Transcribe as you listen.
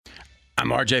I'm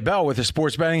RJ Bell with the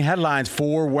sports betting headlines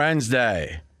for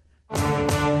Wednesday.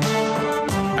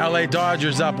 LA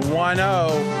Dodgers up 1-0,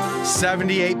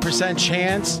 78%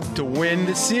 chance to win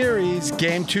the series.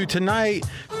 Game 2 tonight,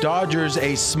 Dodgers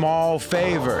a small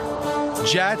favorite.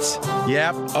 Jets,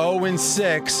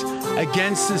 0-6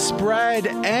 against the spread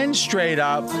and straight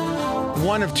up.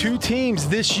 One of two teams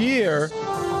this year,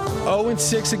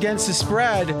 0-6 against the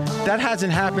spread. That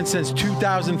hasn't happened since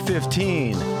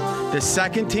 2015. The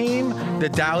second team, the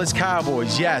Dallas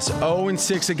Cowboys,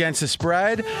 0-6 against the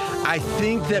spread. I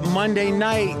think that Monday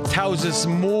night tells us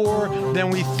more than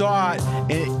we thought,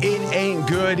 and it ain't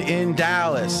good in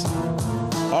Dallas.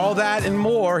 All that and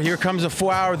more. Here comes a full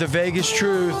hour of the Vegas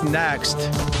Truth next.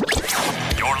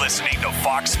 You're listening to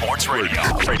Fox Sports Radio.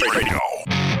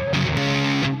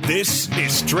 This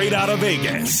is Straight Out of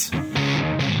Vegas.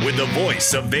 With the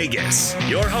voice of Vegas,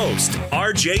 your host,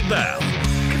 RJ Bell.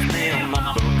 Give me a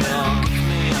number, girl. Give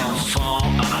me your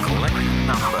phone. I'm collecting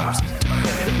numbers.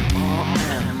 More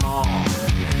and more.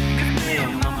 Give me a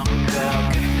number,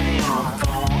 girl. Give me your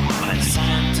phone. I'm a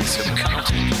scientist of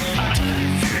counting. I tell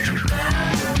you future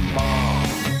better more.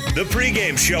 The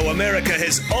pregame show America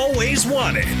has always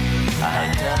wanted.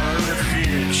 I tell the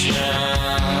future.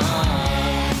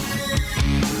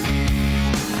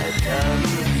 I tell the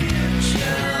future.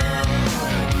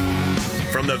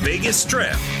 From the Vegas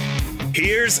Strip,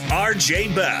 here's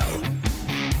RJ Bell.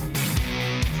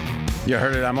 You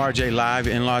heard it. I'm RJ live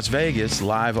in Las Vegas,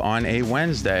 live on a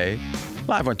Wednesday,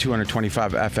 live on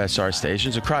 225 FSR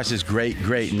stations across this great,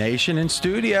 great nation. In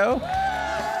studio,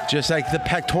 just like the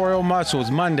pectoral muscles,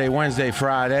 Monday, Wednesday,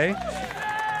 Friday.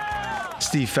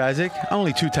 Steve Fezzik,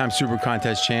 only two-time Super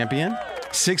Contest champion.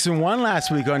 6-1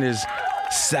 last week on his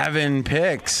 7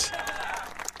 picks.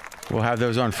 We'll have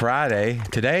those on Friday.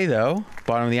 Today, though,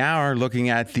 bottom of the hour, looking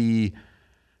at the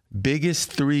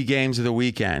biggest 3 games of the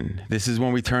weekend. This is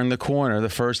when we turn the corner. The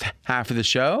first half of the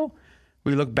show,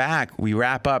 we look back. We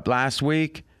wrap up last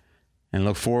week and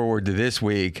look forward to this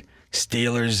week.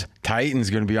 Steelers, Titans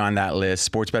going to be on that list.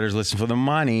 Sports bettors listen for the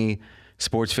money.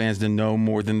 Sports fans to know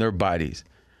more than their buddies.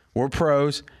 We're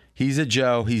pros. He's a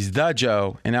Joe. He's the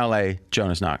Joe in L.A.,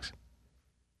 Jonas Knox.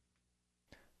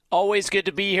 Always good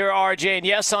to be here, RJ. And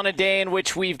yes, on a day in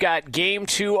which we've got Game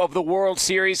 2 of the World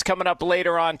Series coming up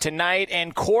later on tonight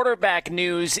and quarterback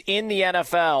news in the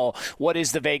NFL. What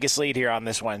is the Vegas lead here on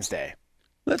this Wednesday?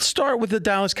 Let's start with the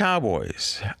Dallas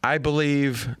Cowboys. I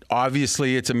believe,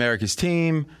 obviously, it's America's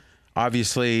team.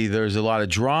 Obviously, there's a lot of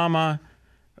drama,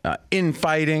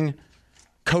 infighting.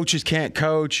 Coaches can't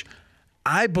coach.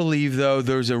 I believe, though,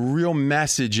 there's a real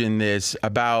message in this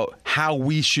about how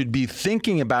we should be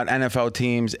thinking about NFL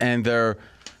teams and their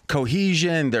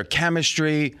cohesion, their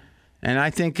chemistry. And I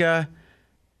think, I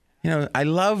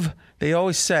love, they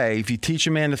always say, if you teach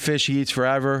a man to fish, he eats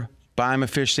forever. Buy him a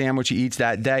fish sandwich, he eats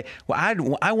that day.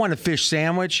 Well, I want a fish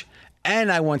sandwich,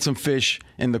 and I want some fish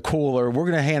in the cooler. We're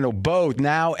going to handle both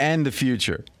now and the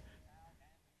future.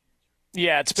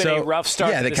 Yeah, it's been a rough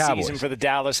start to the Cowboys. season for the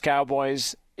Dallas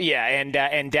Cowboys. Yeah,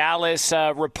 and Dallas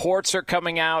reports are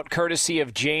coming out courtesy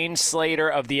of Jane Slater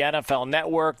of the NFL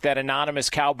Network that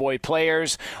anonymous Cowboy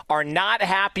players are not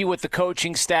happy with the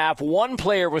coaching staff. One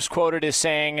player was quoted as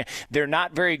saying they're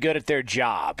not very good at their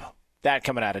job. That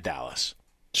coming out of Dallas.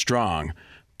 Strong.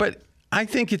 But I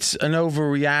think it's an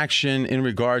overreaction in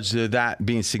regards to that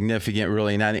being significant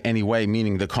really in any way,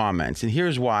 meaning the comments. And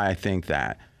here's why I think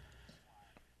that.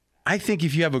 I think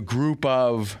if you have a group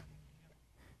of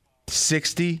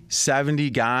 60,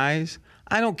 70 guys,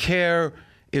 I don't care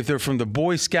if they're from the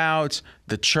Boy Scouts,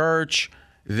 the church,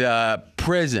 the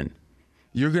prison.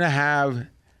 You're going to have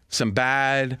some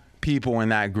bad people in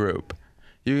that group.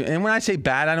 And when I say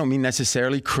bad, I don't mean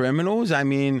necessarily criminals. I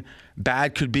mean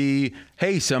bad could be,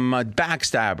 hey, some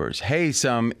backstabbers, hey,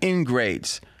 some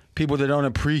ingrates, people that don't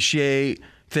appreciate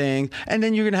things. And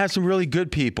then you're going to have some really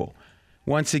good people.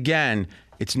 Once again,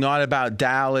 it's not about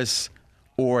Dallas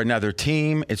or another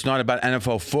team. It's not about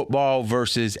NFL football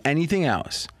versus anything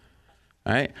else.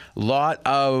 All right? A lot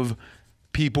of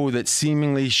people that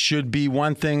seemingly should be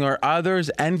one thing or others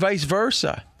and vice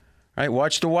versa. Right?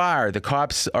 Watch The Wire. The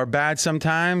cops are bad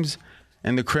sometimes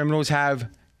and the criminals have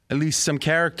at least some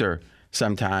character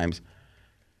sometimes.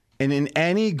 And in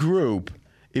any group,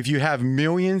 if you have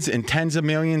millions and tens of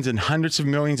millions and hundreds of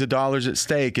millions of dollars at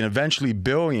stake and eventually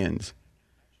billions,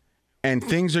 and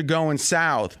things are going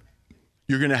south,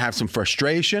 you're going to have some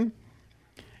frustration,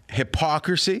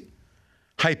 hypocrisy,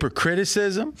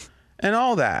 hypercriticism, and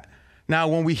all that. Now,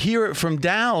 when we hear it from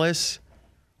Dallas,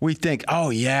 we think,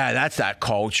 oh, yeah, that's that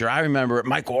culture. I remember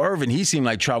Michael Irvin. He seemed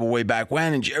like trouble way back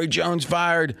when, and Jerry Jones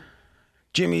fired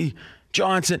Jimmy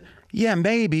Johnson. Yeah,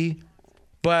 maybe,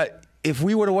 But if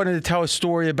we would have wanted to tell a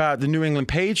story about the New England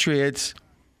Patriots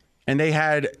and they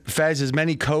had, Fez, as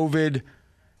many COVID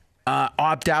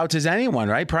opt-outs as anyone,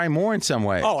 right? Probably more in some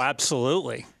ways. Oh,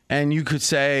 absolutely. And you could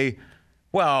say,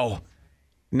 well,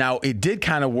 now it did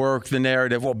kind of work the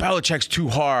narrative, well, Belichick's too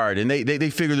hard, and they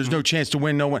figure there's no chance to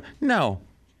win, no one. No.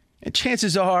 And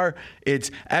chances are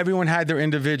it's everyone had their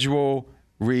individual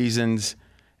reasons,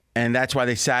 and that's why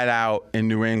they sat out in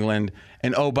New England.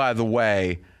 And, oh, by the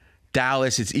way,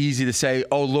 Dallas, it's easy to say,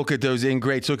 oh, look at those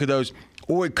ingrates, look at those.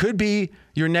 Or it could be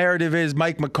your narrative is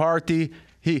Mike McCarthy.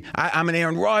 I'm an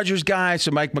Aaron Rodgers guy,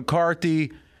 so Mike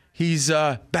McCarthy, he's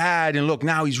bad. And look,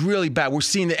 now he's really bad. We're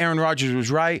seeing that Aaron Rodgers was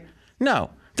right.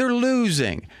 No, they're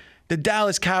losing. The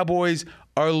Dallas Cowboys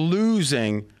are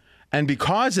losing. And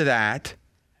because of that,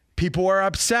 people are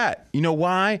upset. You know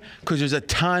why? Because there's a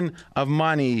ton of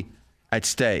money at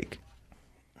stake.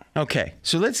 Okay,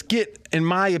 so let's get, in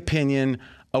my opinion,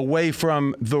 away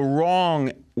from the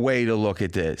wrong way to look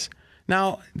at this.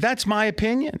 Now, that's my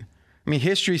opinion. I mean,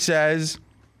 history says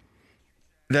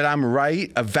that I'm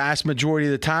right a vast majority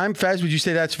of the time. Fez, would you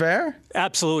say that's fair?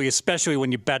 Absolutely, especially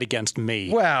when you bet against me.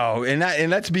 Well, and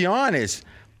let's be honest,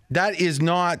 that is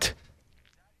not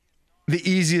the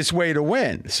easiest way to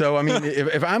win. So, I mean,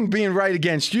 if I'm being right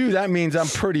against you, that means I'm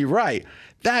pretty right.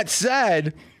 That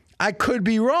said, I could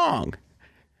be wrong.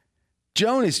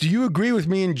 Jonas, do you agree with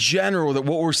me in general that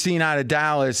what we're seeing out of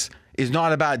Dallas is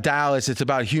not about Dallas, it's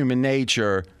about human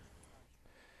nature?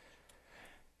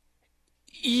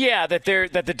 Yeah, that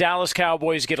the Dallas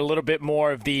Cowboys get a little bit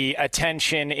more of the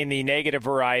attention in the negative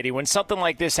variety. When something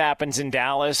like this happens in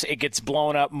Dallas, it gets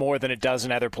blown up more than it does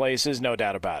in other places, no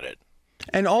doubt about it.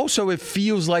 And also it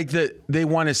feels like that they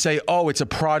want to say, oh, it's a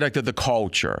product of the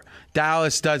culture.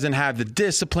 Dallas doesn't have the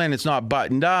discipline, it's not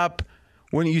buttoned up.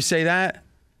 Wouldn't you say that?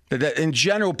 That in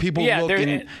general, people look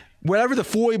in whatever the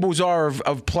foibles are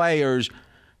of players,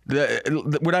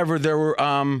 whatever their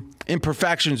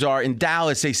imperfections are, in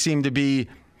Dallas, they seem to be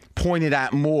pointed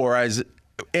at more as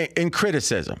in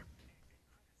criticism.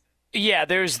 Yeah,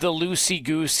 there's the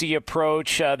loosey-goosey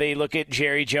approach. They look at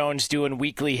Jerry Jones doing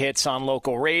weekly hits on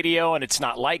local radio, and it's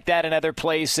not like that in other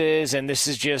places. And this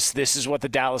is what the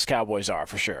Dallas Cowboys are,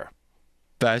 for sure.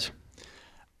 Fez?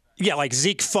 Yeah, like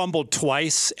Zeke fumbled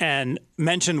twice, and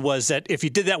mentioned was that if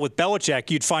you did that with Belichick,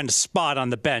 you'd find a spot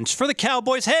on the bench. For the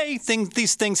Cowboys, hey,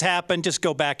 these things happen. Just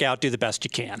go back out, do the best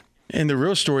you can. And the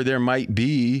real story there might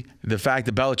be the fact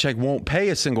that Belichick won't pay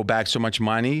a single back so much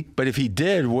money. But if he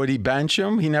did, would he bench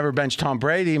him? He never benched Tom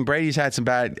Brady, and Brady's had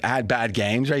bad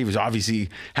games, right? He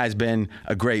has been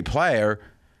a great player.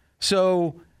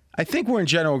 So I think we're in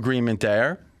general agreement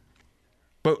there.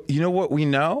 But you know what we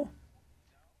know?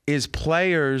 Is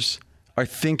players are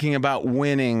thinking about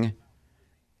winning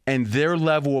and their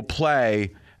level of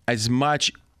play as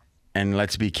much, and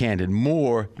let's be candid,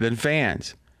 more than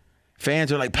fans.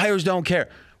 Fans are like, players don't care.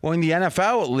 Well, in the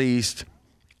NFL, at least,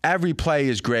 every play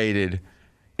is graded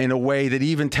in a way that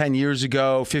even 10 years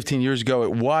ago, 15 years ago,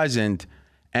 it wasn't.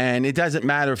 And it doesn't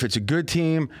matter if it's a good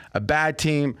team, a bad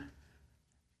team.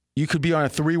 You could be on a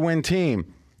 3-win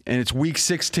team, and it's week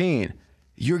 16.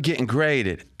 You're getting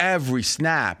graded. Every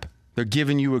snap, they're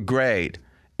giving you a grade.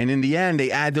 And in the end, they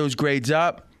add those grades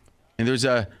up, and there's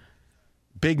a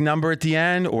big number at the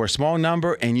end or a small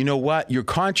number. And you know what? Your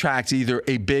contract's either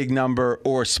a big number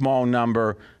or a small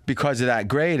number because of that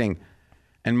grading.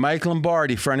 And Mike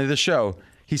Lombardi, friend of the show,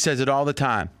 he says it all the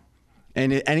time.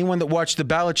 And anyone that watched the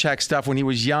Belichick stuff when he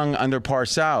was young under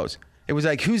Parcells, it was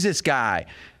like, who's this guy?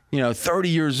 30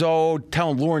 years old,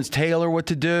 telling Lawrence Taylor what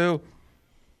to do.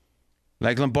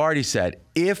 Like Lombardi said,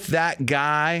 if that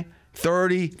guy,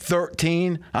 30,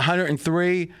 13,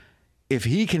 103, if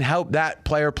he can help that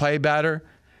player play better,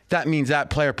 that means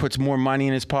that player puts more money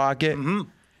in his pocket,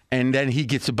 and then he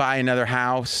gets to buy another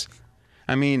house.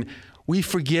 I mean, we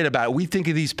forget about it. We think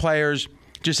of these players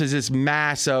just as this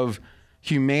mass of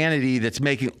humanity that's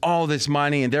making all this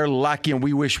money, and they're lucky, and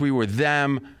we wish we were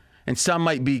them. And some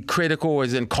might be critical,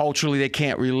 as in culturally they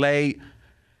can't relate.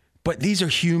 But these are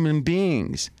human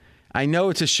beings. I know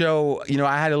it's a show,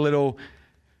 I had a little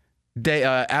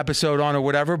episode on or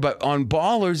whatever, but on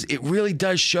Ballers, it really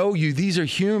does show you these are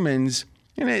humans.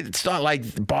 And it's not like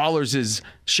Ballers is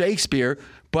Shakespeare,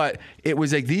 but it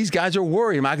was like these guys are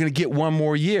worried. Am I going to get one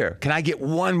more year? Can I get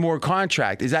one more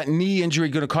contract? Is that knee injury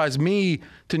going to cause me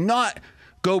to not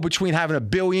go between having $1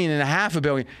 billion and $500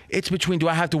 million? It's between, do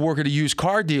I have to work at a used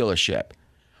car dealership?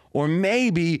 Or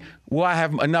maybe will I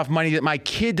have enough money that my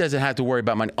kid doesn't have to worry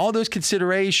about money? All those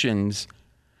considerations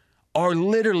are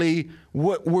literally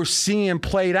what we're seeing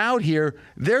played out here.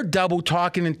 They're double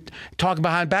talking and talking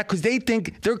behind back because they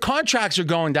think their contracts are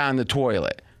going down the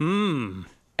toilet.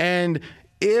 And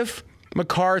if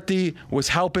McCarthy was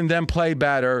helping them play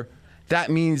better,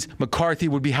 that means McCarthy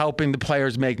would be helping the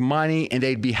players make money and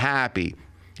they'd be happy.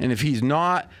 And if he's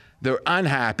not, they're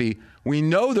unhappy. We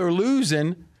know they're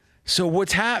losing, so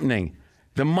what's happening?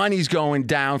 The money's going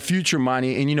down, future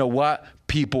money, and you know what?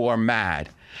 People are mad.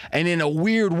 And in a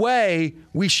weird way,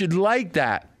 we should like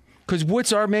that. Because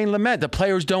what's our main lament? The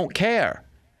players don't care.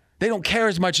 They don't care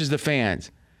as much as the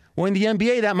fans. Well, in the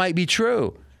NBA, that might be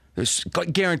true. There's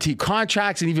guaranteed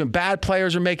contracts, and even bad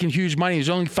players are making huge money. There's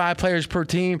only 5 players per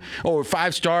team, or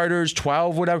 5 starters,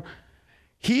 12, whatever.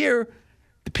 Here,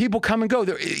 the people come and go.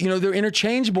 They're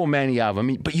interchangeable, many of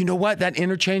them. But you know what? That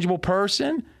interchangeable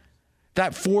person,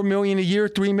 that $4 million a year,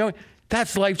 $3 million,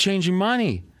 that's life-changing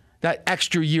money. That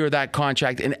extra year of that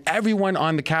contract. And everyone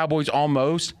on the Cowboys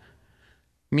almost,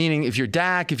 meaning if you're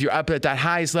Dak, if you're up at that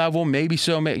highest level, maybe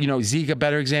so, Zeke, a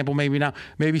better example, maybe not.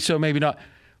 Maybe so, maybe not.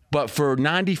 But for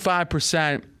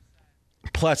 95%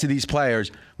 plus of these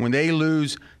players, when they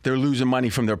lose, they're losing money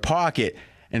from their pocket.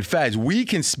 And Fez, we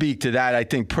can speak to that, I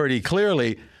think, pretty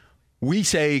clearly. We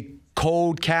say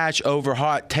cold cash over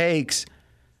hot takes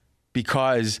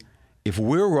because if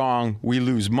we're wrong, we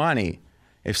lose money.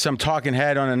 If some talking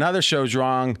head on another show's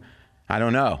wrong, I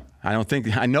don't know.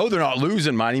 I know they're not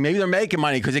losing money. Maybe they're making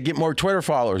money because they get more Twitter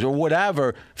followers or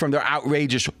whatever from their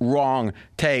outrageous wrong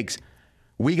takes.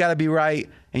 We got to be right.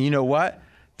 And you know what?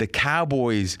 The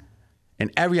Cowboys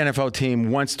and every NFL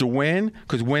team wants to win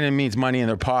because winning means money in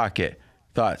their pocket.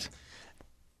 Thoughts?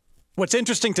 What's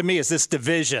interesting to me is this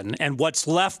division and what's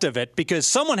left of it, because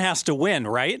someone has to win,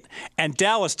 right? And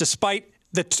Dallas, despite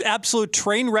the absolute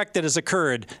train wreck that has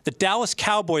occurred, the Dallas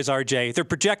Cowboys, RJ, they're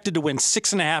projected to win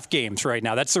 6.5 games right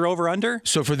now. That's their over-under?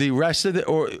 So for the rest of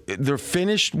their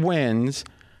finished wins,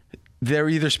 they're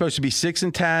either supposed to be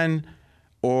 6-10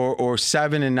 or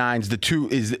 7-9. The two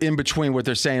is in between what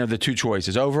they're saying are the two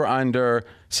choices, over, under,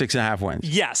 6.5 wins.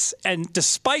 Yes, and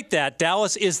despite that,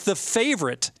 Dallas is the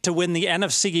favorite to win the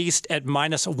NFC East at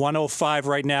 -105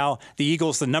 right now. The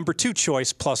Eagles, the number 2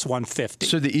 choice, plus 150.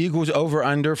 So the Eagles over,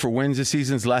 under for wins this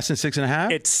season is less than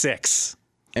 6.5? It's 6.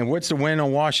 And what's the win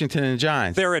on Washington and the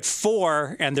Giants? They're at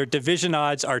 4, and their division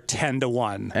odds are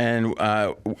 10-1. And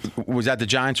was that the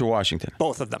Giants or Washington?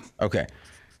 Both of them. Okay.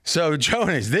 So,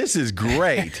 Jonas, this is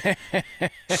great.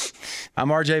 I'm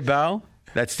RJ Bell.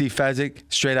 That's Steve Fezzik,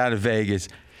 straight out of Vegas.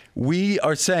 We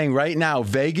are saying right now,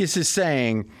 Vegas is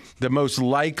saying the most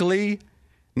likely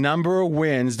number of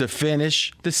wins to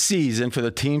finish the season for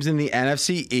the teams in the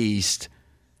NFC East,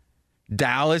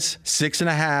 Dallas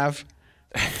 6.5,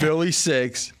 Philly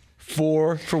 6,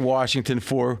 4 for Washington,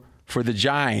 4 for the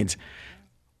Giants.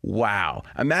 Wow.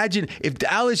 Imagine if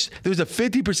Dallas, there was a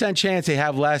 50% chance they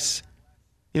have less.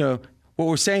 What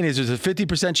we're saying is there's a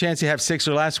 50% chance they have 6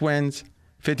 or less wins,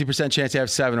 50% chance they have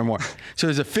 7 or more. So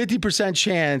there's a 50%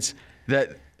 chance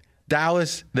that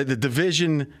Dallas, that the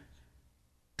division,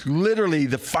 literally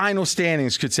the final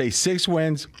standings could say 6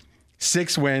 wins,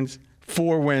 6 wins,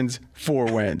 4 wins,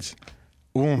 4 wins.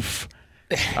 Oomph.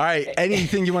 All right,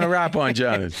 anything you want to wrap on,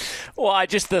 Jonas? Well,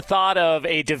 just the thought of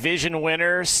a division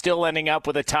winner still ending up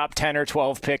with a top 10 or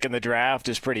 12 pick in the draft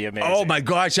is pretty amazing. Oh my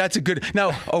gosh, that's a good.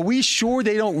 Now, are we sure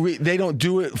they don't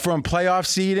do it from playoff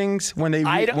seedings when they?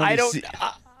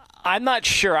 I'm not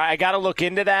sure. I got to look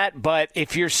into that. But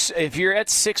if you're at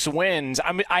 6 wins,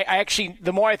 I actually,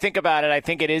 the more I think about it, I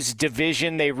think it is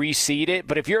division. They reseed it.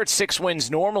 But if you're at 6 wins,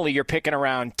 normally you're picking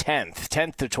around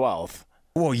 10th to 12th.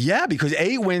 Well, yeah, because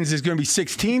 8 wins is going to be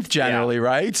 16th generally,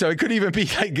 right? So it could even be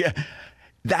like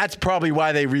that's probably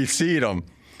why they reseed them.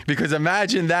 Because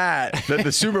imagine that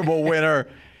the Super Bowl winner.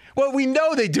 Well, we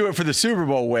know they do it for the Super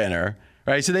Bowl winner,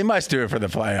 right? So they must do it for the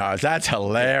playoffs. That's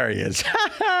hilarious.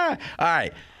 All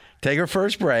right, take our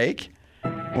first break.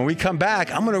 When we come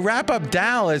back, I'm going to wrap up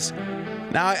Dallas.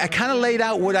 Now, I kind of laid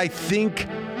out what I think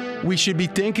we should be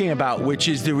thinking about, which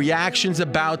is the reactions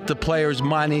about the players'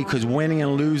 money, because winning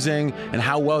and losing and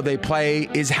how well they play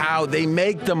is how they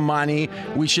make the money.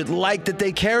 We should like that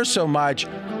they care so much.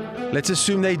 Let's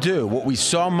assume they do. What we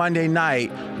saw Monday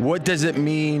night, what does it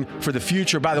mean for the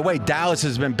future? By the way, Dallas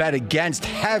has been bet against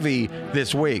heavy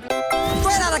this week.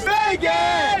 Straight out of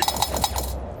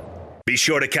Vegas! Be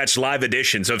sure to catch live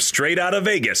editions of Straight Out of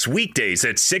Vegas weekdays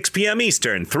at 6 p.m.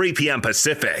 Eastern, 3 p.m.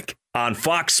 Pacific on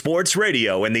Fox Sports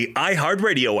Radio and the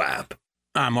iHeartRadio app.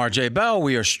 I'm RJ Bell.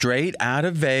 We are straight out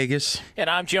of Vegas. And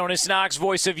I'm Jonas Knox,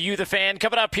 voice of You, the Fan.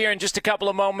 Coming up here in just a couple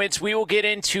of moments, we will get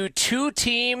into 2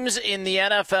 teams in the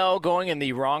NFL going in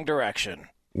the wrong direction.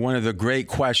 One of the great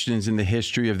questions in the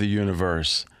history of the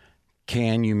universe.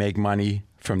 Can you make money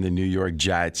from the New York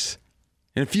Jets?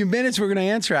 In a few minutes, we're going to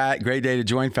answer that. Great day to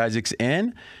join Fezzik's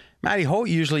in. Matty Holt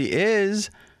usually is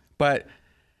But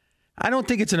I don't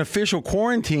think it's an official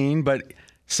quarantine, but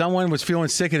someone was feeling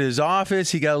sick at his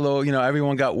office. He got a little,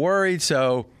 everyone got worried.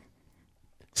 So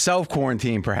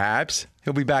self-quarantine, perhaps.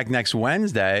 He'll be back next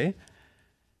Wednesday.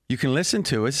 You can listen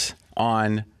to us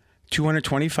on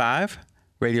 225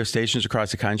 radio stations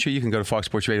across the country. You can go to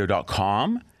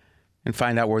foxsportsradio.com and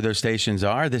find out where those stations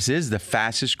are. This is the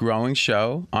fastest growing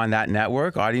show on that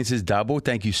network. Audience is double.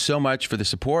 Thank you so much for the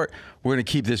support. We're going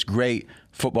to keep this great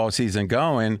football season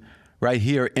going right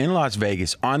here in Las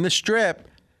Vegas on the Strip.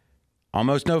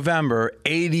 Almost November,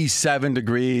 87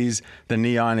 degrees. The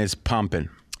neon is pumping.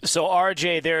 So,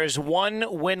 RJ, there's one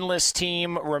winless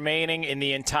team remaining in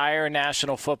the entire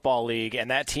National Football League, and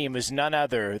that team is none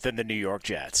other than the New York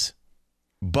Jets.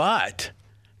 But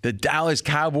the Dallas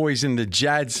Cowboys and the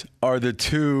Jets are the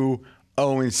two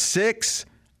 0-6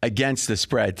 against the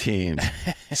spread teams.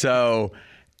 So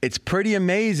it's pretty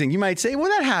amazing. You might say, well,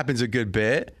 that happens a good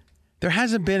bit. There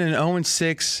hasn't been an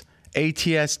 0-6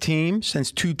 ATS team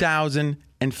since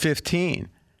 2015.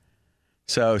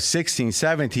 So 16,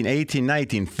 17, 18,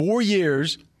 19, 4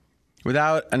 years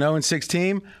without an 0-6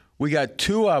 team. We got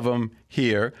two of them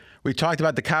here. We talked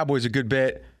about the Cowboys a good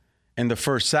bit in the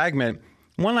first segment.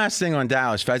 One last thing on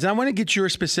Dallas, Fez, and I want to get your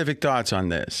specific thoughts on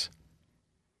this.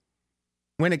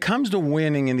 When it comes to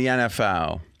winning in the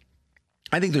NFL,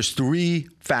 I think there's three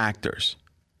factors.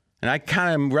 And I kind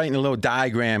of am writing a little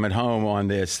diagram at home on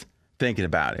this, thinking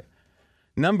about it.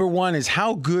 Number one is,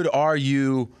 how good are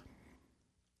you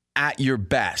at your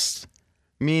best?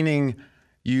 Meaning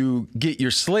you get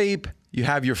your sleep, you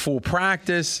have your full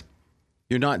practice,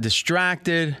 you're not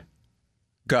distracted,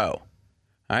 go.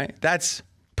 All right? That's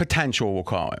potential, we'll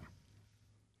call it.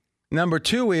 Number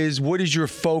two is, what is your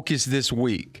focus this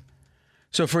week?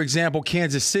 So, for example,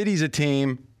 Kansas City's a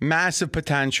team, massive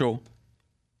potential.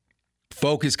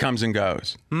 Focus comes and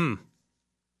goes.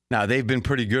 Now, they've been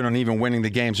pretty good on even winning the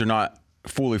games they're not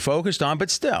fully focused on, but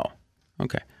still.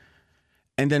 Okay.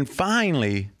 And then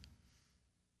finally,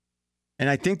 and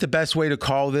I think the best way to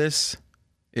call this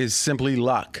is simply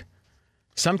luck.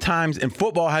 Sometimes, and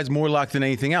football has more luck than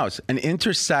anything else, an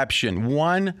interception,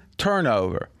 one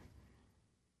turnover.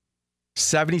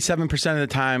 77% of the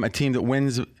time, a team that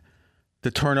wins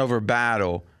the turnover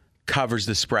battle covers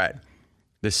the spread.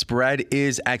 The spread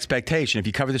is expectation. If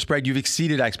you cover the spread, you've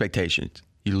exceeded expectations.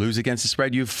 You lose against the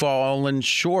spread, you've fallen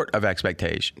short of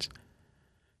expectations.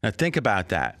 Now think about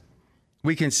that.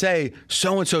 We can say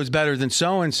so-and-so is better than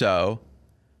so-and-so,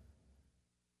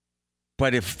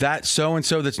 but if that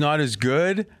so-and-so that's not as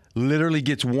good literally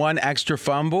gets one extra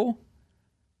fumble,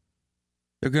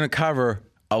 they're going to cover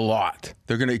a lot.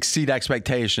 They're going to exceed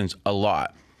expectations a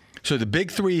lot. So the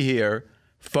big three here: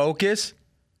 focus,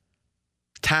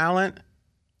 talent,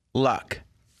 luck.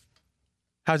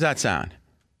 How's that sound?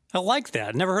 I like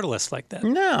that. Never heard a list like that.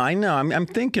 No, I know. I'm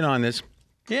thinking on this.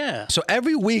 Yeah. So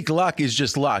every week, luck is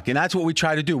just luck. And that's what we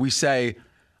try to do. We say,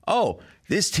 oh,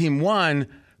 this team won,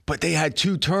 but they had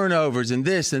two turnovers and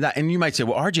this and that. And you might say,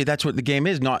 well, RJ, that's what the game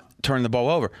is, not turn the ball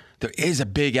over. There is a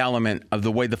big element of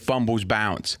the way the fumbles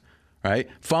bounce, right?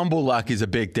 Fumble luck is a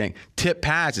big thing. Tip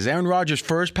passes. Aaron Rodgers'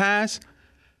 first pass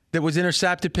that was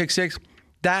intercepted, pick six,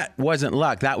 that wasn't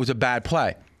luck. That was a bad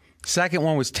play. Second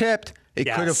one was tipped. It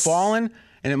could have fallen,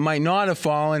 and it might not have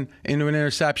fallen into an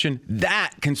interception.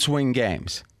 That can swing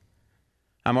games.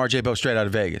 I'm RJ Bo, straight out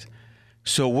of Vegas.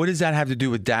 So what does that have to do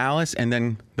with Dallas and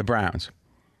then the Browns?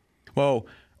 Well,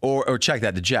 or check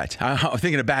that, the Jets. I'm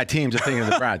thinking of bad teams. I'm thinking of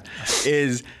the Browns.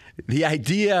 Is the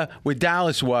idea with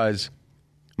Dallas was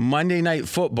Monday Night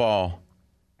Football,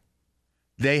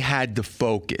 they had to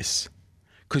focus.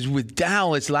 Because with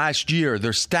Dallas last year,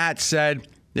 their stats said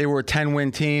they were a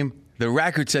 10-win team. The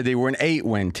record said they were an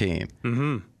 8-win team.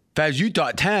 Mm-hmm. Fez, you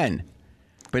thought 10.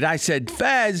 But I said,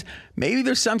 Fez, maybe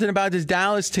there's something about this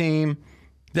Dallas team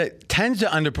that tends to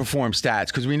underperform stats,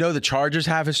 because we know the Chargers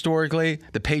have historically.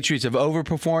 The Patriots have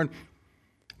overperformed.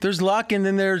 There's luck, and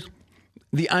then there's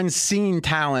the unseen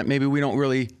talent maybe we don't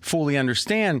really fully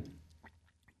understand.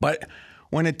 But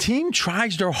when a team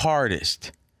tries their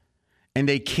hardest and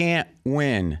they can't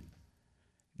win,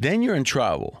 then you're in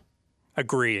trouble.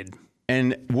 Agreed.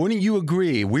 And wouldn't you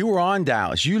agree? We were on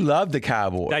Dallas. You loved the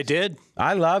Cowboys. I did.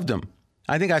 I loved them.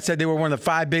 I think I said they were one of the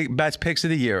 5 best picks of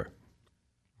the year.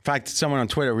 In fact, someone on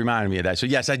Twitter reminded me of that. So,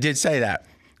 yes, I did say that.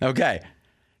 Okay.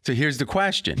 So here's the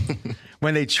question.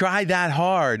 When they try that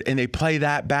hard and they play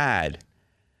that bad,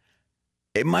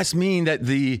 it must mean that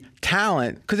the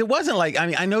talent, because it wasn't like, I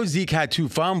mean, I know Zeke had 2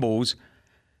 fumbles,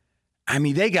 I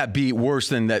mean, they got beat worse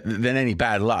than any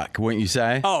bad luck, wouldn't you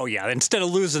say? Oh, yeah. Instead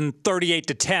of losing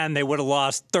 38-10, they would have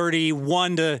lost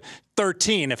 31-13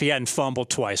 if he hadn't fumbled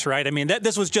twice, right? I mean,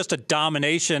 this was just a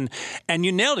domination, and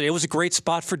you nailed it. It was a great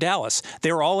spot for Dallas.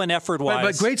 They were all in effort-wise.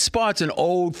 But great spot's an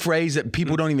old phrase that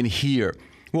people don't even hear.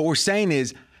 What we're saying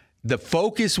is the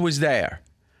focus was there.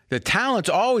 The talent's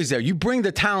always there. You bring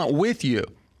the talent with you.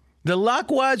 The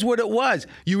luck was what it was.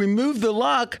 You remove the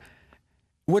luck,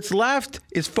 what's left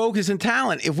is focus and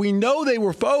talent. If we know they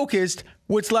were focused,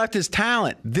 what's left is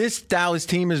talent. This Dallas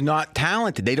team is not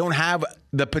talented. They don't have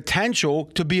the potential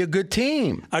to be a good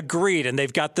team. Agreed. And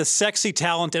they've got the sexy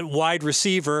talent at wide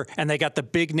receiver, and they got the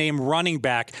big name running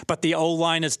back, but the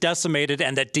O-line is decimated,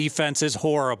 and that defense is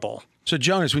horrible. So,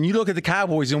 Jonas, when you look at the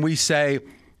Cowboys and we say,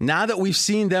 now that we've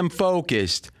seen them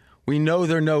focused, we know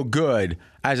they're no good.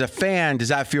 As a fan, does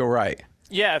that feel right?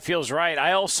 Yeah, it feels right.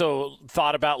 I also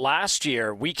thought about last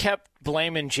year. We kept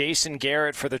blaming Jason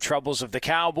Garrett for the troubles of the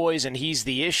Cowboys, and he's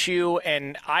the issue.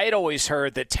 And I had always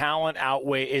heard that talent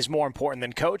is more important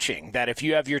than coaching, that if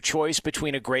you have your choice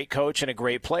between a great coach and a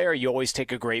great player, you always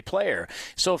take a great player.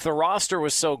 So if the roster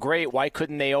was so great, why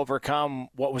couldn't they overcome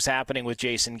what was happening with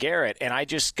Jason Garrett? And I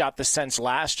just got the sense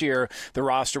last year the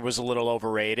roster was a little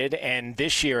overrated, and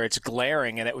this year it's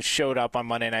glaring, and it showed up on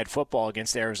Monday Night Football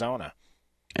against Arizona.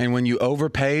 And when you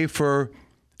overpay for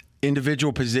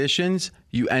individual positions,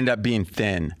 you end up being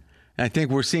thin. And I think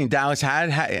we're seeing Dallas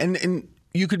and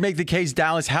you could make the case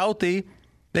Dallas healthy.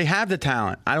 They have the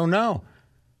talent. I don't know.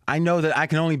 I know that I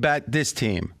can only bet this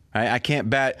team. Right? I can't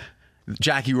bet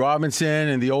Jackie Robinson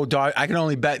and the old Dodgers. I can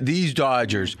only bet these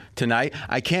Dodgers tonight.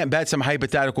 I can't bet some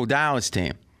hypothetical Dallas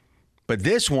team. But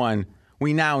this one,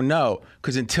 we now know.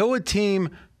 Because until a team...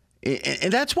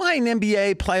 And that's why in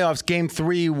NBA playoffs, Game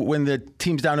 3, when the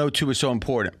team's down 0-2 is so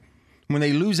important. When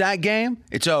they lose that game,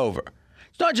 it's over.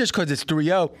 It's not just because it's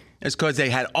 3-0. It's because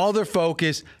they had all their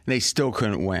focus and they still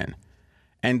couldn't win.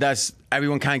 And thus,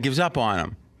 everyone kind of gives up on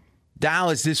them.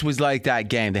 Dallas, this was like that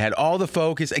game. They had all the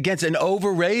focus against an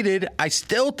overrated, I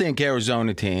still think,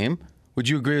 Arizona team. Would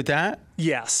you agree with that?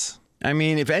 Yes. I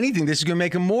mean, if anything, this is going to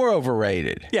make him more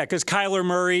overrated. Yeah, because Kyler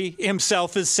Murray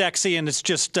himself is sexy, and it's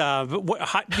just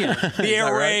the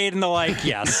air raid and the like,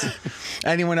 yes.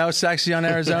 Anyone else sexy on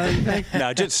Arizona, you think?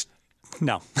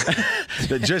 No.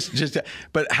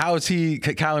 But how is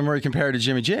Kyler Murray compared to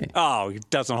Jimmy G? Oh, he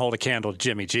doesn't hold a candle to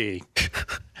Jimmy G.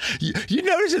 You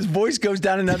notice his voice goes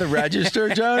down another register,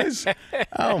 Jonas?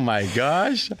 Oh, my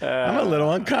gosh. I'm a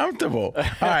little uncomfortable. All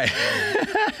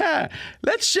right.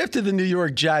 Let's shift to the New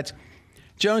York Jets.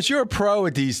 Jonas, you're a pro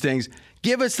at these things.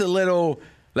 Give us the little,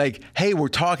 hey, we're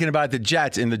talking about the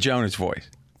Jets in the Jonas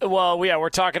voice. Well, yeah, we're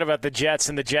talking about the Jets,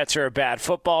 and the Jets are a bad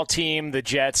football team. The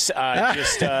Jets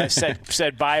just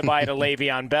said bye-bye to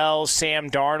Le'Veon Bell.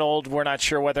 Sam Darnold, we're not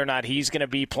sure whether or not he's going to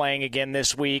be playing again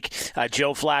this week.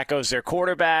 Joe Flacco's their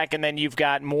quarterback, and then you've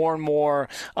got more and more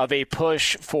of a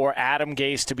push for Adam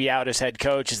Gase to be out as head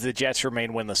coach as the Jets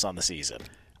remain winless on the season.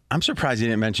 I'm surprised you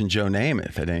didn't mention Joe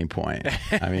Namath at any point.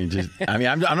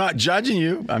 I'm not judging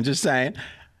you. I'm just saying.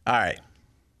 All right,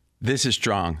 this is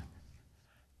strong.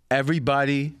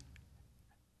 Everybody,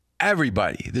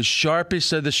 the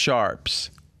sharpest of the sharps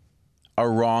are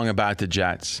wrong about the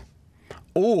Jets.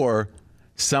 Or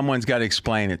someone's got to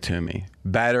explain it to me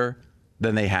better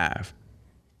than they have.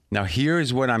 Now,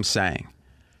 here's what I'm saying.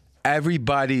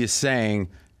 Everybody is saying,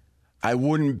 I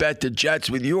wouldn't bet the Jets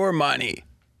with your money.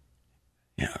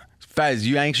 Fez,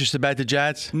 you anxious to bet the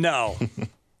Jets? No.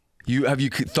 Have you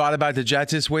thought about the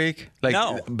Jets this week?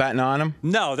 No. Betting on them?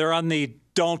 No, they're on the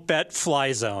don't bet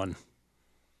fly zone.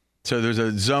 So there's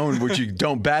a zone which you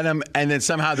don't bet them, and then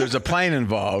somehow there's a plane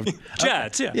involved.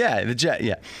 Jets, okay. Yeah, the Jet,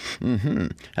 yeah. Mm-hmm.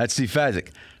 That's Steve Fezzik.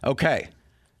 Okay.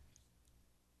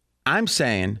 I'm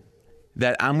saying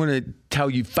that I'm going to tell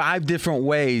you 5 different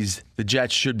ways the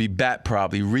Jets should be bet,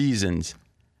 probably, reasons,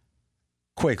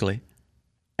 quickly.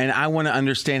 And I want to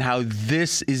understand how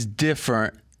this is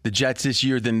different, the Jets this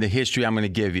year, than the history I'm going to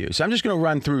give you. So I'm just going to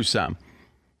run through some.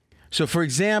 So, for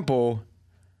example,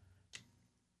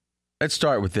 let's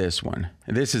start with this one.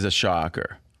 This is a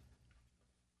shocker.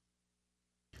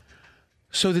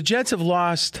 So the Jets have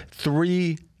lost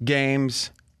 3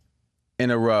 games in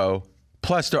a row,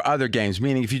 plus their other games,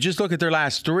 meaning if you just look at their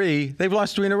last 3, they've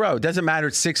lost 3 in a row. It doesn't matter,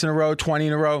 it's 6 in a row, 20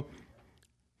 in a row.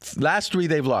 Last 3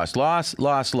 they've lost. Loss.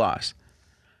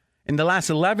 In the last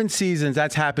 11 seasons,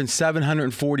 that's happened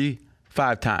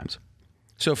 745 times.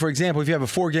 So, for example, if you have a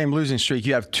 4-game losing streak,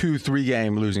 you have 2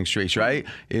 3-game losing streaks, right?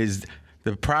 Is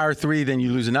the prior 3, then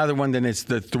you lose another one, then it's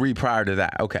the 3 prior to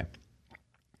that. Okay.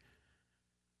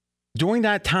 During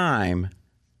that time,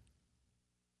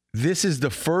 this is the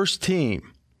first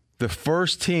team the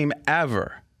first team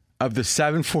ever of the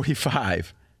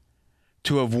 745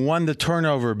 to have won the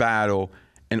turnover battle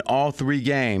in all 3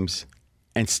 games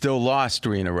and still lost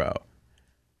 3 in a row.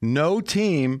 No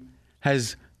team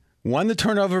has won the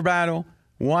turnover battle,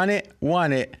 won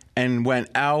it, and went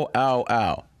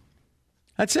ow.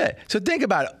 That's it. So think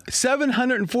about it.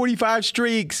 745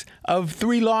 streaks of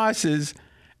 3 losses,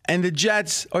 and the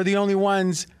Jets are the only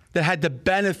ones that had the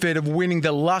benefit of winning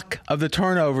the luck of the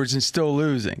turnovers and still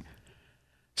losing.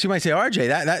 So you might say, RJ,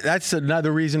 that's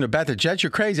another reason to bet the Jets. You're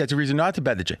crazy. That's a reason not to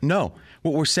bet the Jets. No.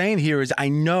 What we're saying here is I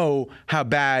know how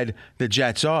bad the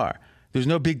Jets are. There's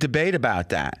no big debate about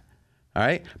that. All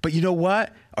right? But you know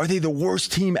what? Are they the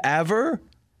worst team ever?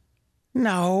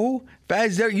 No.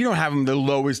 You don't have them the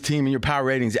lowest team in your power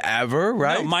ratings ever,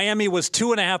 right? No, Miami was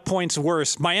 2.5 points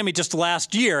worse. Miami just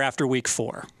last year after week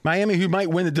 4. Miami, who might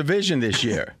win the division this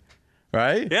year,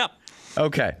 right? Yeah.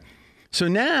 Okay. So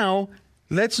now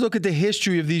let's look at the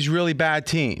history of these really bad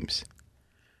teams.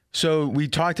 So we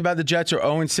talked about the Jets are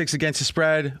 0-6 against the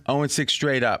spread, 0-6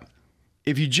 straight up.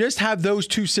 If you just have those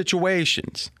 2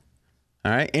 situations,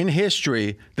 all right, in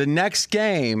history, the next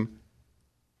game,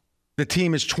 the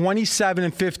team is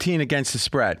 27-15 against the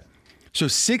spread. So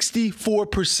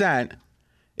 64%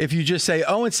 if you just say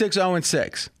 0-6,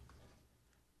 0-6.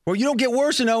 Well, you don't get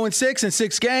worse than 0-6 in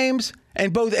 6 games,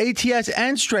 and both ATS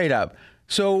and straight up.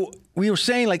 So we were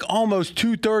saying like almost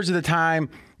 2/3 of the time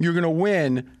you're going to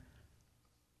win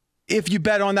if you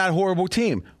bet on that horrible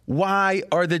team. Why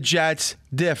are the Jets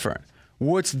different?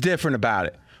 What's different about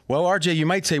it? Well, RJ, you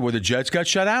might say, well, the Jets got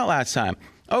shut out last time.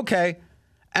 Okay.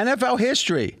 NFL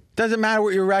history. Doesn't matter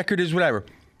what your record is, whatever.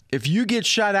 If you get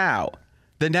shut out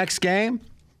the next game,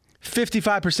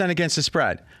 55% against the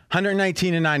spread,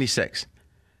 119-96.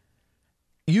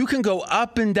 You can go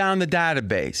up and down the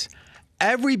database.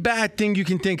 Every bad thing you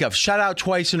can think of, shut out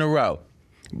twice in a row,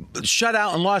 shut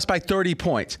out and lost by 30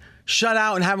 points, shut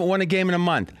out and haven't won a game in a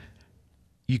month.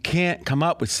 You can't come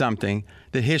up with something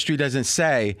that history doesn't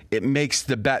say it makes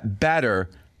the bet better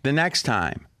the next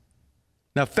time.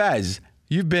 Now, Fez,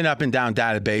 you've been up and down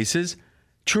databases.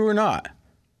 True or not?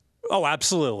 Oh,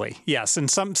 absolutely. Yes. And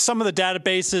some of the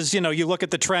databases, you look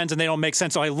at the trends and they don't make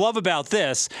sense. So I love about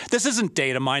this isn't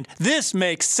data mined. This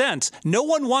makes sense. No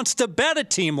one wants to bet a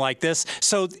team like this.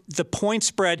 So the point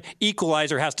spread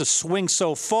equalizer has to swing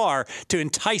so far to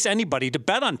entice anybody to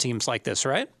bet on teams like this,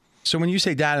 right? So when you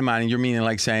say data mining, you're meaning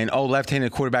like saying, oh,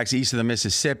 left-handed quarterbacks east of the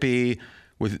Mississippi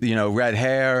with, red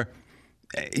hair.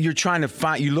 You're trying to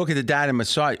find, you look at the data and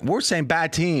massage. We're saying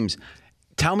bad teams.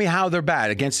 Tell me how they're bad.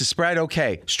 Against the spread,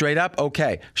 okay. Straight up,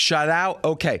 okay. Shut out,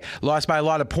 okay. Lost by a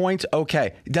lot of points,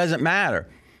 okay. It doesn't matter.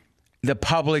 The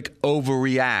public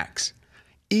overreacts.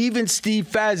 Even Steve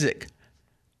Fezzik,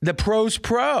 the pros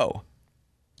pro,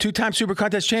 2-time Super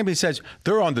Contest champion, says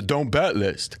they're on the don't bet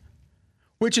list,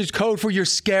 which is code for you're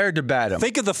scared to bet them.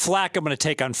 Think of the flack I'm going to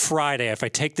take on Friday if I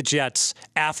take the Jets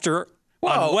after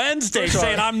on Wednesday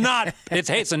saying I'm not.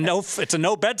 It's a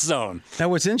no bet zone. Now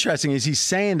what's interesting is he's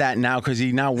saying that now because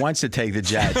he now wants to take the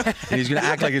Jets and he's going to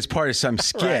act like it's part of some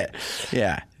skit. Right.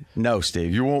 Yeah. No,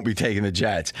 Steve, you won't be taking the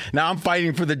Jets. Now I'm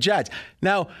fighting for the Jets.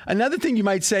 Now another thing you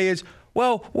might say is,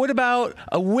 well, what about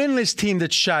a winless team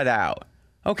that's shut out?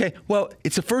 Okay, well,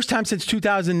 it's the first time since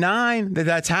 2009 that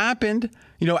that's happened.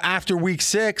 After week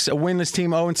 6, a winless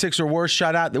team 0-6 or worse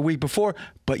shut out the week before.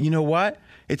 But you know what?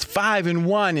 It's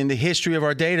 5-1 in the history of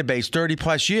our database, 30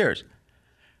 plus years.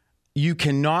 You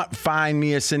cannot find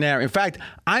me a scenario. In fact,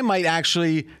 I might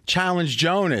actually challenge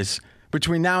Jonas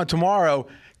between now and tomorrow,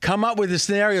 come up with a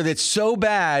scenario that's so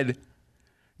bad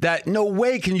that no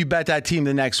way can you bet that team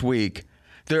the next week.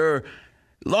 They're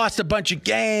lost a bunch of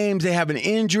games. They have an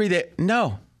injury.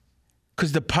 No,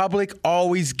 because the public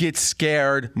always gets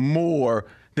scared more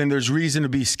than there's reason to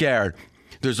be scared.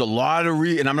 There's a lot of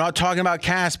and I'm not talking about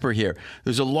Casper here.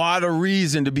 There's a lot of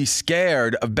reason to be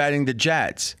scared of betting the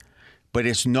Jets, but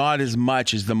it's not as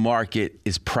much as the market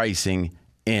is pricing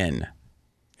in.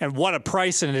 And what a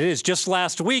price it is. Just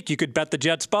last week, you could bet the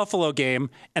Jets-Buffalo game,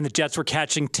 and the Jets were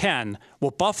catching 10. Well,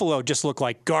 Buffalo just looked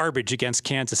like garbage against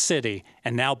Kansas City,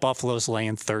 and now Buffalo's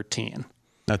laying 13.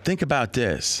 Now think about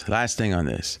this. Last thing on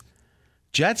this.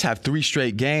 Jets have 3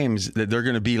 straight games that they're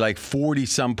going to be like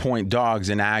 40-some point dogs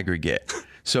in aggregate.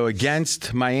 So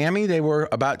against Miami, they were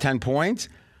about 10 points.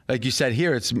 Like you said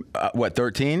here, it's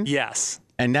 13? Yes.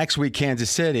 And next week, Kansas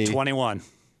City. 21.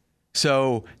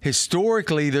 So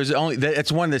historically,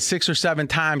 it's one of the 6 or 7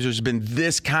 times there's been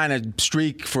this kind of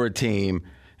streak for a team.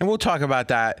 And we'll talk about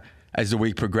that as the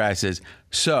week progresses.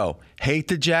 So hate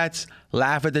the Jets,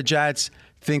 laugh at the Jets,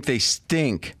 think they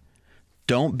stink.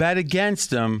 Don't bet against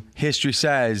them. History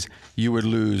says you would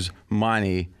lose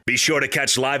money. Be sure to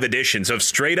catch live editions of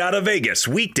Straight Outta Vegas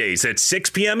weekdays at 6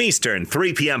 p.m. Eastern,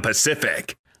 3 p.m.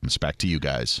 Pacific. It's back to you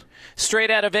guys. Straight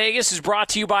Outta Vegas is brought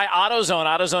to you by AutoZone.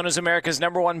 AutoZone is America's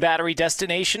 #1 battery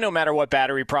destination. No matter what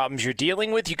battery problems you're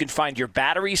dealing with, you can find your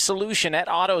battery solution at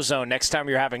AutoZone. Next time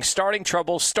you're having starting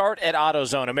trouble, start at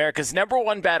AutoZone, America's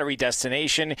 #1 battery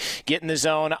destination. Get in the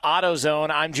zone,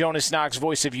 AutoZone. I'm Jonas Knox,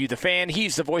 voice of You, the fan.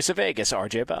 He's the voice of Vegas,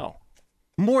 RJ Bell.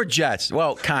 More Jets.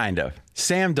 Well, kind of.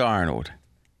 Sam Darnold.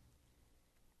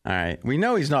 All right. We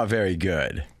know he's not very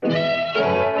good. My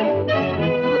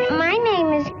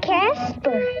name is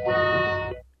Casper.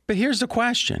 But here's the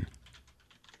question.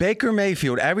 Baker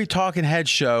Mayfield, every talking head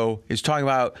show is talking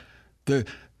about the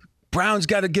Browns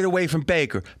got to get away from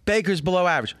Baker. Baker's below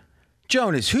average.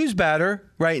 Jonas, who's better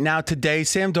right now today,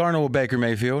 Sam Darnold or Baker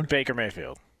Mayfield? Baker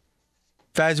Mayfield.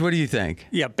 Faz, what do you think?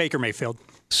 Yeah, Baker Mayfield.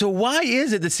 So why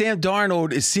is it that Sam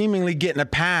Darnold is seemingly getting a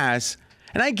pass?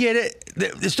 And I get it.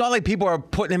 It's not like people are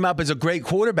putting him up as a great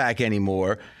quarterback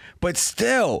anymore. But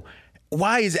still,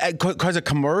 why is it? Because of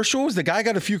commercials? The guy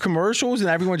got a few commercials and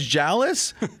everyone's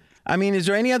jealous? I mean, is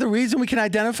there any other reason we can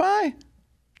identify?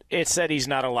 It said he's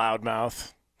not a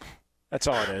loudmouth. That's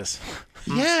all it is.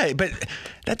 Yeah, but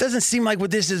that doesn't seem like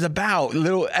what this is about.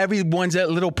 Everyone's a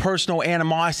little personal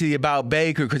animosity about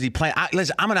Baker because he playing.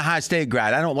 Listen, I'm an Ohio State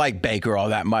grad. I don't like Baker all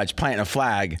that much, planting a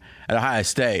flag at Ohio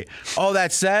State. All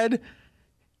that said,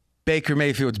 Baker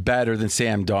Mayfield's better than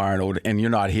Sam Darnold, and you're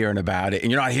not hearing about it.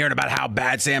 And you're not hearing about how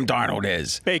bad Sam Darnold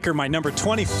is. Baker, my number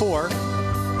 24.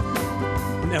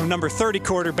 And number 30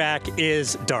 quarterback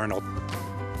is Darnold.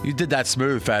 You did that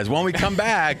smooth, Faz. When we come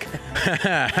back,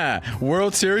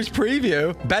 World Series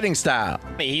preview, betting style.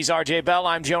 He's RJ Bell.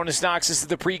 I'm Jonas Knox. This is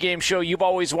the pregame show you've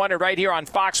always wanted right here on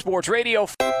Fox Sports Radio.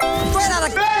 Straight out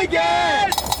of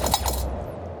Vegas!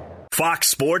 Fox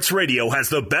Sports Radio has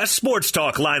the best sports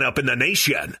talk lineup in the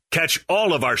nation. Catch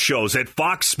all of our shows at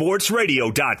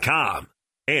foxsportsradio.com.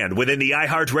 And within the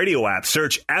iHeartRadio app,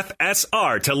 search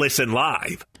FSR to listen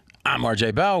live. I'm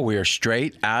RJ Bell. We are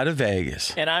straight out of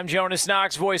Vegas. And I'm Jonas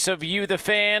Knox, voice of You, the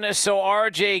fan. So,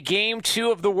 RJ, Game 2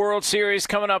 of the World Series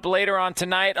coming up later on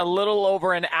tonight, a little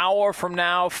over an hour from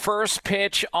now. First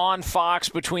pitch on Fox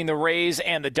between the Rays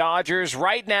and the Dodgers.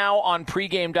 Right now on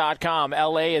pregame.com,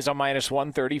 LA is a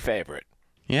 -130 favorite.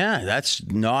 Yeah, that's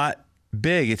not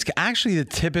big. It's actually the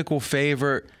typical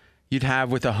favorite you'd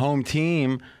have with a home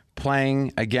team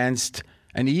playing against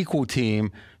an equal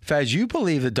team. Faz, you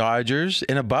believe the Dodgers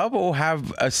in a bubble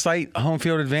have a slight home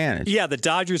field advantage. Yeah, the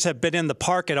Dodgers have been in the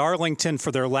park at Arlington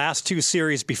for their last 2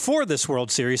 series before this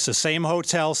World Series. So same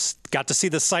hotels, got to see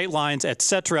the sight lines,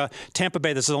 etc. Tampa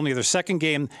Bay, this is only their second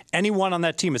game anyone on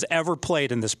that team has ever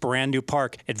played in this brand new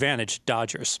park. Advantage,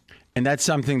 Dodgers. And that's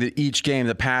something that each game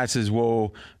that passes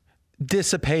will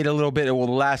dissipate a little bit. It will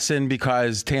lessen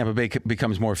because Tampa Bay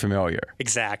becomes more familiar.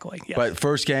 Exactly. Yes. But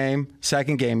first game,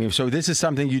 second game. So this is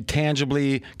something you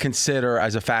tangibly consider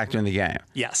as a factor in the game.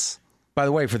 Yes. By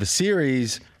the way, for the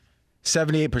series,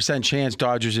 78% chance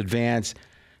Dodgers advance.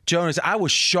 Jonas, I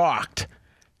was shocked.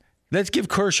 Let's give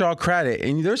Kershaw credit.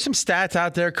 And there's some stats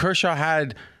out there. Kershaw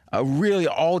had a really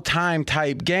all-time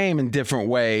type game in different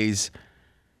ways.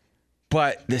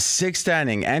 But the 6th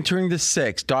inning, entering the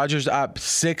 6th, Dodgers up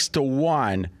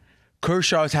 6-1.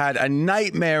 Kershaw's had a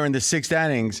nightmare in the 6th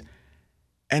innings,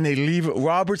 and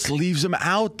Roberts leaves him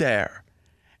out there.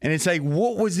 And it's like,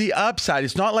 what was the upside?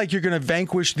 It's not like you're going to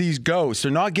vanquish these ghosts.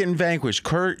 They're not getting vanquished.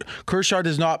 Kershaw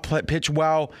does not pitch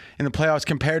well in the playoffs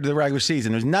compared to the regular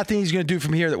season. There's nothing he's going to do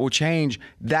from here that will change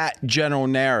that general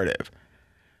narrative.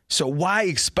 So why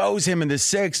expose him in the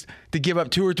 6th to give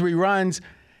up 2 or 3 runs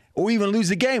or even lose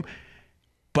the game?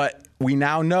 But we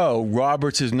now know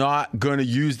Roberts is not going to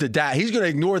use the data. He's going to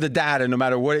ignore the data no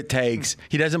matter what it takes.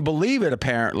 He doesn't believe it,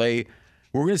 apparently.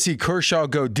 We're going to see Kershaw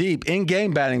go deep.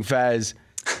 In-game betting, Fez,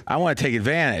 I want to take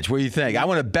advantage. What do you think? I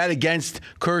want to bet against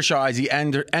Kershaw as he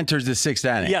enters the 6th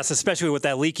inning. Yes, especially with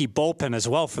that leaky bullpen as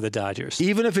well for the Dodgers.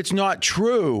 Even if it's not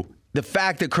true, the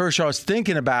fact that Kershaw's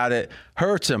thinking about it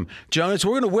hurts him. Jonas,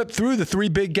 we're going to whip through the 3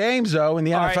 big games, though, in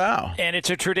the NFL. Right. And it's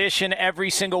a tradition every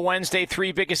single Wednesday,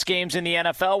 3 biggest games in the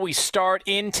NFL. We start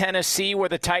in Tennessee, where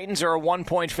the Titans are a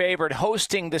 1-point favorite,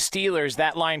 hosting the Steelers.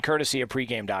 That line courtesy of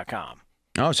pregame.com.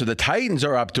 Oh, so the Titans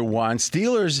are up to 1.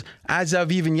 Steelers, as of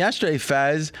even yesterday,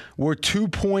 Fez, were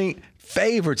 2-point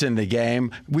favorites in the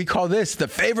game. We call this the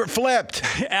favorite flipped.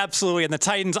 Absolutely. And the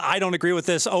Titans, I don't agree with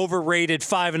this. Overrated,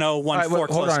 5-0, won 4 close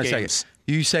games. Hold on a second.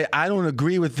 You say, I don't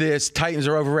agree with this. Titans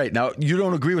are overrated. Now, you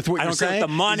don't agree with what I you're don't agree saying? with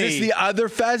the money. Is this the other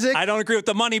Fezzik? I don't agree with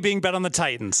the money being bet on the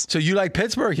Titans. So you like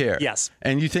Pittsburgh here? Yes.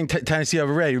 And you think Tennessee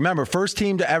overrated. Remember, first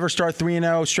team to ever start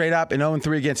 3-0 straight up and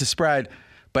 0-3 against the spread.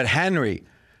 But Henry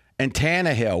and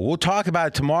Tannehill, we'll talk about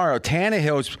it tomorrow.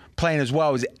 Tannehill's playing as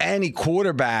well as any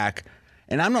quarterback.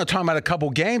 And I'm not talking about a couple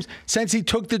games since he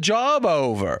took the job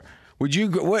over. What do you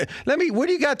got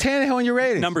Tannehill in your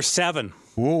ratings? Number 7.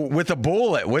 Ooh, with a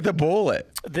bullet.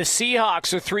 The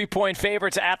Seahawks are 3-point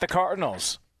favorites at the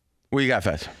Cardinals. What you got,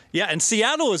 Fez? Yeah, and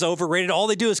Seattle is overrated. All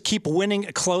they do is keep winning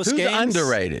close Who's games.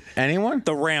 underrated? Anyone?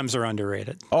 The Rams are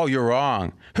underrated. Oh, you're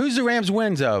wrong. Who's the Rams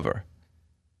wins over?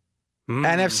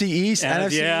 NFC East?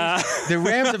 NFC yeah. East? The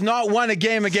Rams have not won a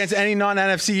game against any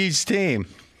non-NFC East team.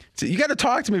 So you got to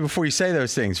talk to me before you say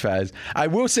those things, Fez. I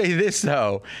will say this,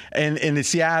 though, in the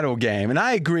Seattle game, and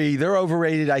I agree, they're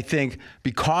overrated, I think,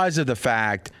 because of the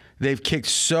fact they've kicked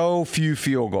so few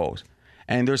field goals.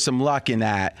 And there's some luck in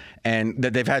that, and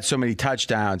that they've had so many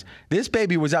touchdowns. This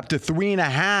baby was up to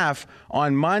 3.5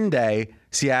 on Monday,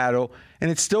 Seattle,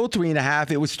 and it's still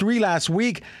 3.5. It was 3 last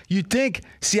week. You'd think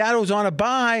Seattle's on a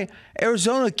bye.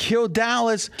 Arizona killed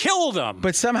Dallas. Killed them.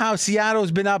 But somehow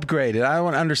Seattle's been upgraded. I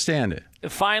don't understand it.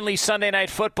 Finally, Sunday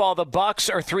Night Football, the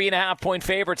Bucs are 3.5-point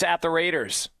favorites at the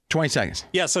Raiders. 20 seconds.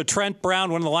 Yeah, so Trent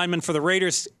Brown, one of the linemen for the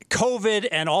Raiders, COVID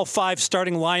and all 5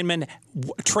 starting linemen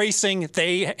tracing,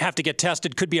 they have to get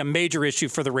tested. Could be a major issue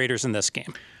for the Raiders in this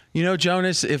game. You know,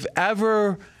 Jonas, if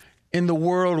ever in the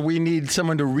world we need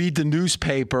someone to read the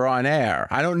newspaper on air,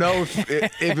 I don't know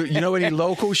if you know any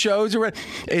local shows or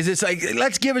is it's like,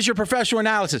 let's give us your professional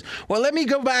analysis. Well, let me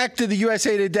go back to the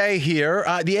USA Today here.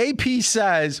 The AP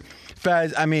says,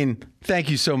 Fez, thank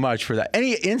you so much for that.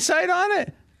 Any insight on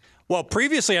it? Well,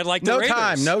 previously, I'd like the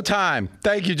Raiders. No time.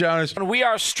 Thank you, Jonas. We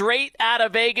are straight out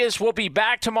of Vegas. We'll be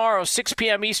back tomorrow, 6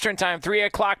 p.m. Eastern Time, 3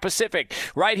 o'clock Pacific,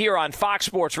 right here on Fox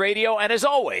Sports Radio, and as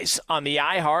always, on the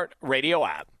iHeart Radio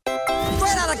app.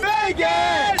 Straight out of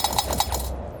Vegas!